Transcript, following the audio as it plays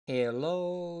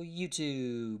Hello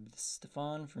YouTube, this is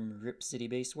Stefan from Rip City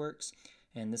Baseworks,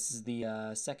 and this is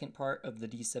the second part of the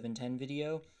D710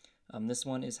 video. This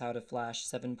one is how to flash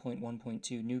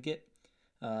 7.1.2 Nougat.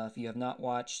 If you have not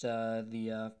watched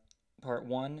the part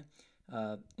 1,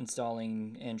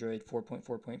 installing Android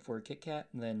 4.4.4 KitKat,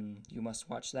 then you must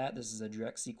watch that. This is a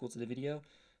direct sequel to the video,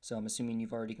 so I'm assuming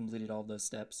you've already completed all of those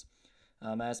steps.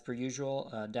 As per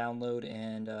usual, download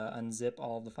and unzip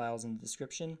all of the files in the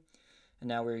description. And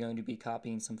now we're going to be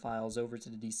copying some files over to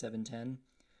the D710.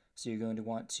 So you're going to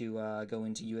want to go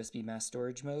into USB mass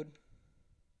storage mode.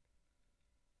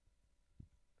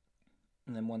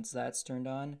 And then once that's turned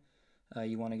on,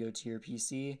 you want to go to your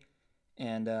PC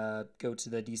and go to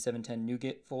the D710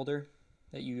 Nougat folder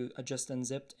that you just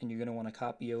unzipped, and you're going to want to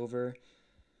copy over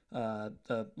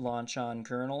the launch on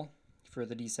kernel for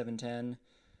the D710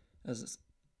 as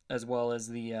well as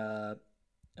the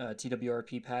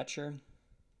TWRP patcher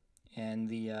and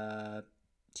the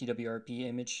TWRP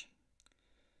image,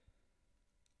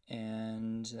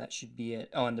 and that should be it.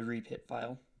 Oh, and the repit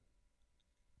file,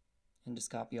 and just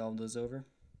copy all of those over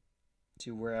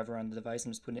to wherever on the device.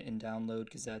 I'm just putting it in download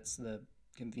because that's the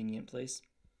convenient place.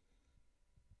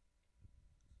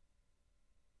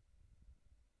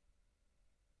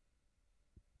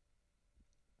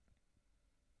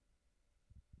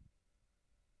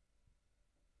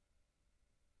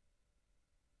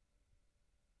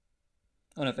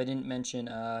 Oh, and if I didn't mention,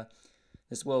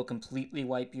 this will completely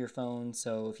wipe your phone,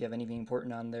 so if you have anything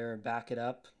important on there, back it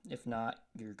up. If not,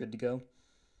 you're good to go.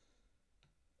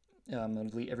 It'll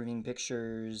delete everything,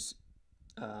 pictures,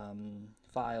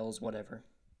 files, whatever.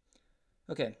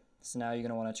 Okay, so now you're going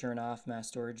to want to turn off mass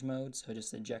storage mode, so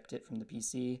just eject it from the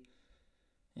PC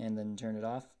and then turn it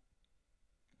off.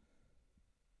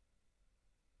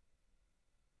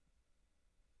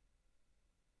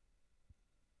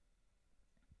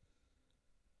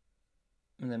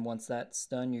 And then once that's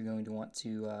done, you're going to want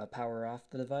to power off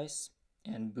the device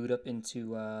and boot up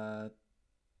into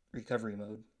recovery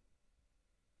mode.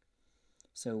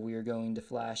 So we are going to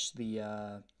flash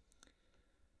the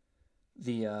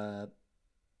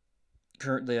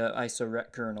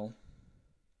ISO-rec kernel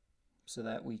so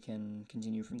that we can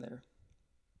continue from there.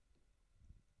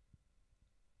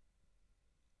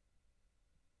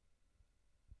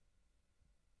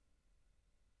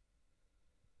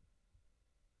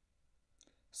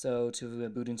 So to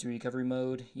boot into recovery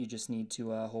mode, you just need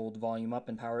to hold volume up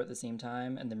and power at the same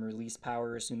time, and then release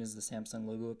power as soon as the Samsung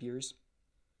logo appears.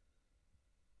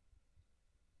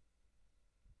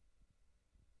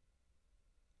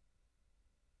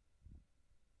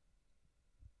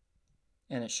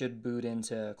 And it should boot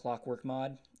into Clockwork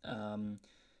mod.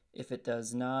 If it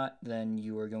does not, then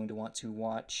you are going to want to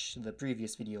watch the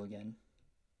previous video again.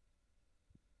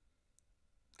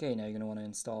 Okay, now you're going to want to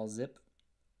install zip.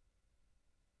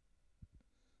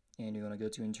 And you're going to go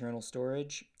to internal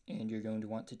storage, and you're going to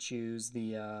want to choose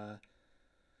the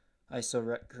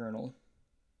ISO-rec kernel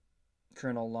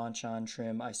launch on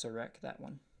trim ISO-rec, that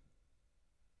one.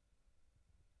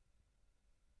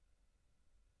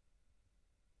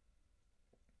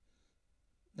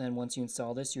 Then once you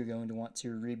install this, you're going to want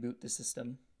to reboot the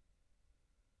system.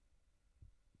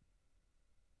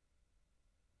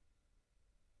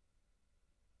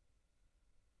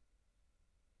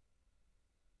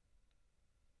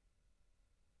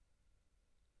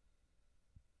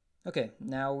 Okay,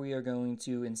 now we are going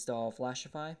to install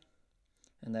Flashify,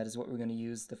 and that is what we're going to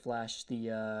use to flash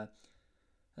the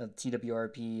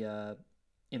TWRP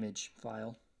image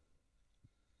file.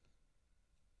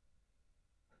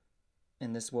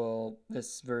 And this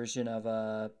version of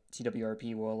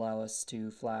TWRP will allow us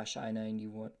to flash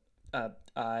i9100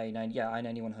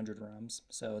 ROMs.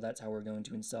 So that's how we're going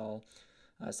to install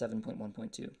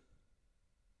 7.1.2.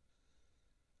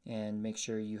 And make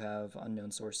sure you have unknown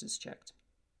sources checked.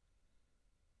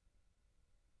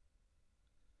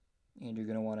 And you're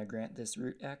going to want to grant this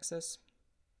root access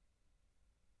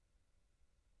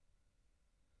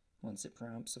once it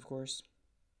prompts, of course.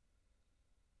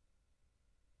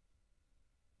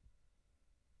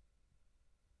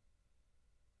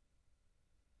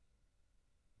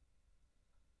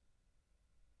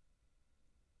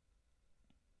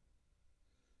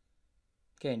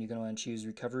 Okay, and you're going to want to choose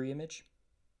recovery image.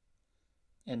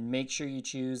 And make sure you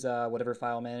choose whatever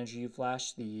file manager you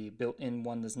flash. The built-in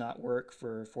one does not work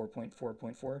for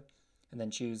 4.4.4. And then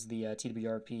choose the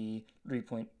TWRP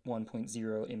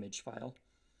 3.1.0 image file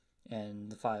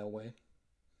and the file way.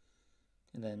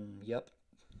 And then, yep.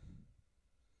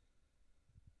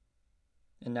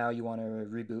 And now you want to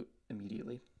reboot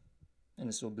immediately. And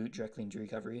this will boot directly into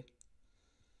recovery.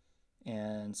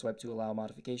 And swipe to allow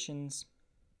modifications.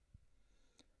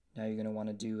 Now you're going to want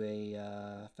to do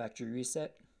a factory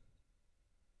reset.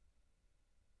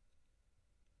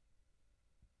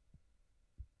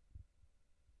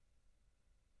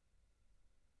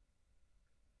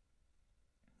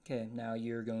 Okay, now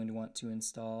you're going to want to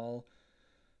install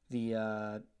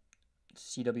the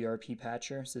CWRP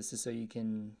patcher. So this is so you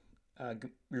can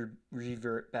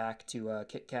revert back to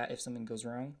KitKat if something goes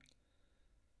wrong.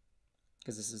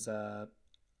 Because this is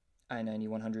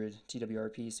i9100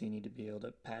 TWRP, so you need to be able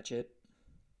to patch it.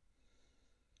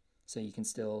 So you can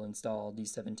still install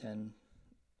D710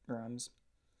 ROMs.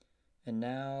 And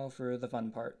now for the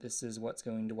fun part. This is what's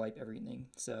going to wipe everything.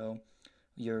 So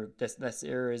this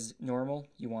error is normal.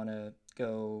 You want to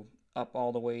go up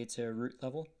all the way to root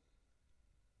level.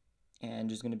 And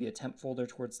there's going to be a temp folder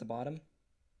towards the bottom.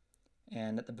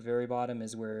 And at the very bottom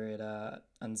is where it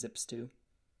unzips to.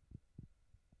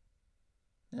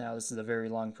 Now this is a very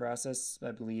long process.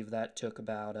 I believe that took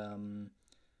about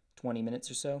 20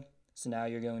 minutes or so. So now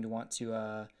you're going to want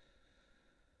to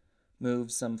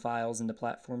move some files into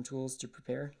platform tools to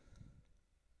prepare.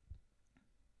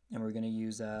 And we're going to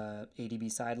use ADB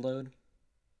sideload.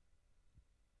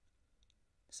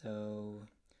 So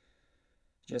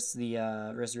just the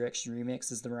Resurrection Remix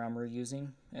is the ROM we're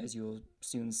using, as you'll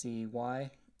soon see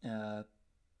why. And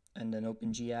then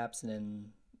OpenGApps, and then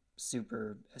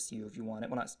Super SU if you want it.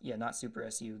 Well, not Super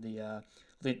SU, the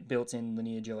built-in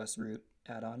LineageOS root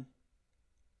add-on.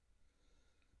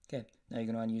 Okay, now you're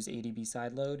going to want to use ADB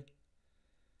sideload.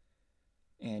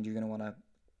 And you're going to want to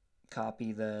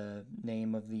copy the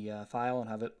name of the file and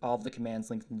have all of the commands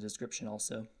linked in the description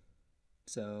also.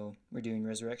 So we're doing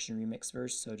Resurrection Remix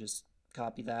first, so just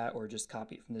copy that or just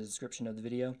copy it from the description of the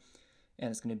video. And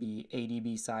it's going to be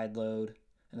ADB sideload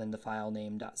and then the file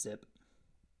name .zip.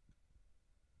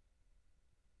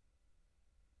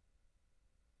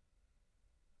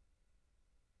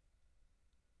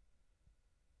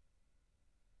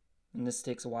 And this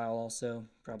takes a while also,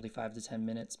 probably 5 to 10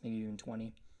 minutes, maybe even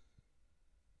 20.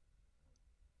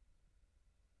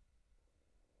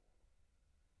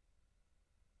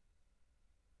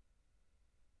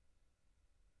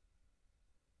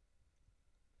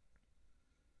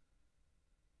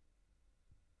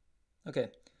 Okay,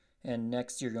 and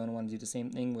next you're going to want to do the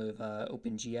same thing with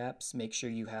OpenGApps. Make sure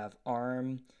you have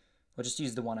ARM. I'll just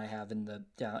use the one I have in the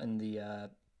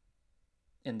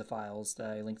files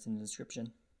that I linked in the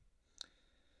description.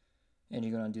 And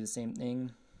you're going to do the same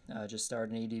thing. Just start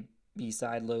an ADB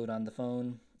sideload on the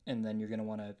phone, and then you're going to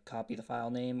want to copy the file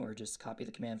name or just copy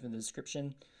the command from the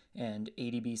description, and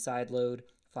ADB sideload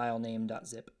file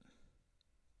name.zip.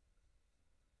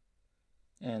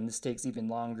 And this takes even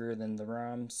longer than the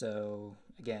ROM, so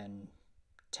again,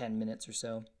 10 minutes or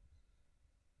so.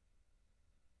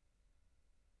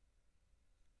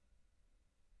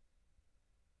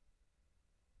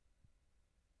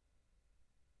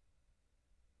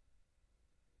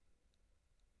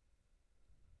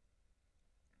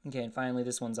 Okay, and finally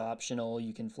this one's optional.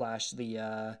 You can flash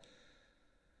the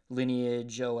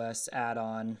LineageOS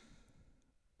add-on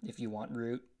if you want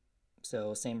root.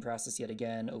 So same process yet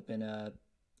again, open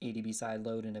ADB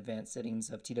sideload in advanced settings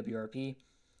of TWRP.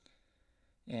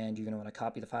 And you're going to want to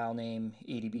copy the file name,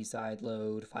 ADB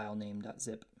sideload file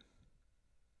name.zip.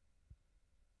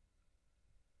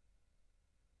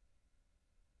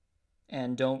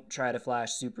 And don't try to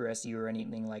flash Super SU or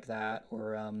anything like that,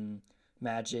 or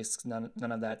Magix.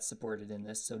 None of that's supported in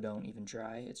this, so don't even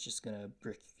try. It's just going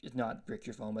to not brick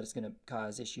your phone, but it's going to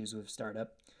cause issues with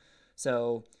startup.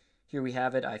 So here we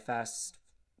have it. I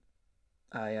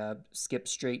skip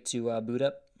straight to boot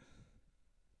up.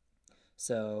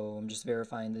 So I'm just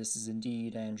verifying this is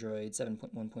indeed Android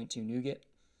 7.1.2 Nougat.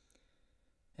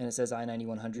 And it says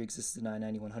i9100 exists in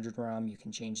i9100 ROM. You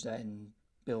can change that in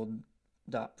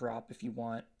build.prop if you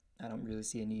want. I don't really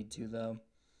see a need to though.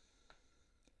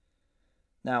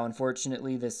 Now,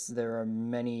 unfortunately, there are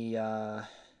many,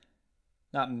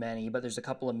 not many, but there's a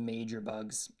couple of major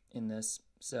bugs in this.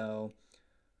 So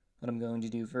what I'm going to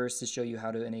do first is show you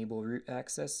how to enable root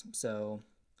access. So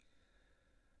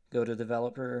go to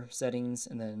developer settings,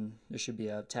 and then there should be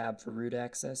a tab for root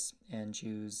access, and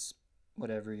choose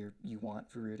whatever you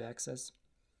want for root access.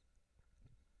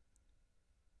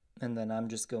 And then I'm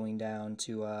just going down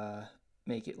to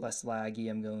make it less laggy.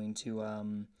 I'm going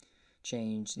to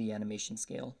change the animation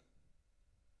scale.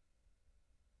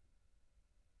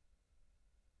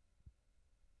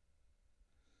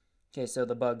 Okay, so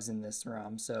the bugs in this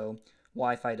ROM. So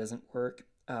Wi-Fi doesn't work.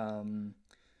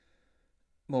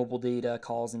 Mobile data,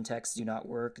 calls, and texts do not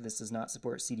work. This does not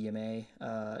support CDMA.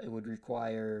 It would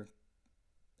require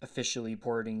officially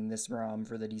porting this ROM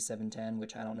for the D710,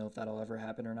 which I don't know if that'll ever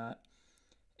happen or not.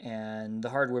 and the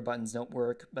hardware buttons don't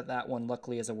work, but that one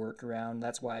luckily is a workaround.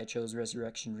 That's why I chose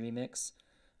Resurrection Remix.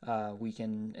 We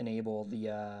can enable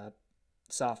the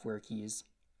software keys,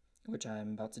 which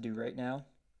I'm about to do right now.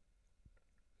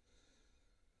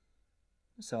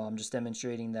 So I'm just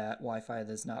demonstrating that Wi-Fi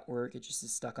does not work. It just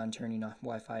is stuck on turning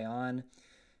Wi-Fi on,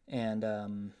 and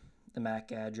the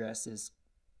MAC address is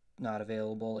not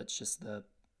available. It's just the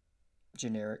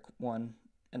generic one,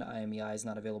 and IMEI is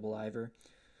not available either.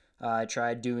 I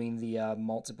tried doing the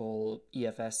multiple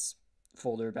EFS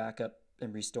folder backup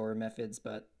and restore methods,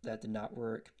 but that did not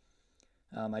work.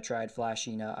 I tried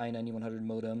flashing i9100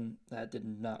 modem. That did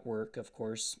not work, of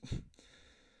course.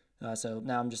 So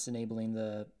now I'm just enabling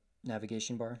the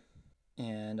navigation bar.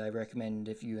 And I recommend,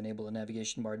 if you enable the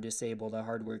navigation bar, disable the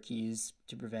hardware keys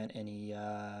to prevent any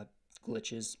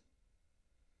glitches.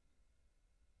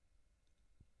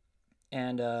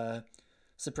 And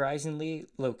surprisingly,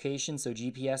 location, so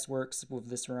GPS works with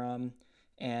this ROM,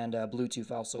 and Bluetooth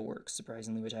also works,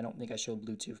 surprisingly, which I don't think I showed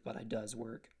Bluetooth, but it does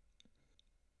work.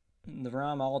 The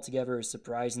ROM altogether is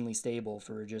surprisingly stable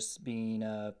for just being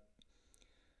a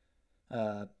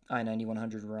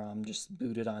i9100 ROM just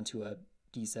booted onto a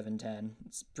D710.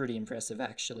 It's pretty impressive,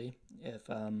 actually. If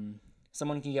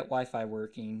someone can get Wi-Fi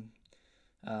working,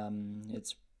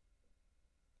 it's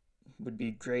would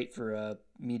be great for a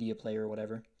media player or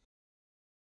whatever.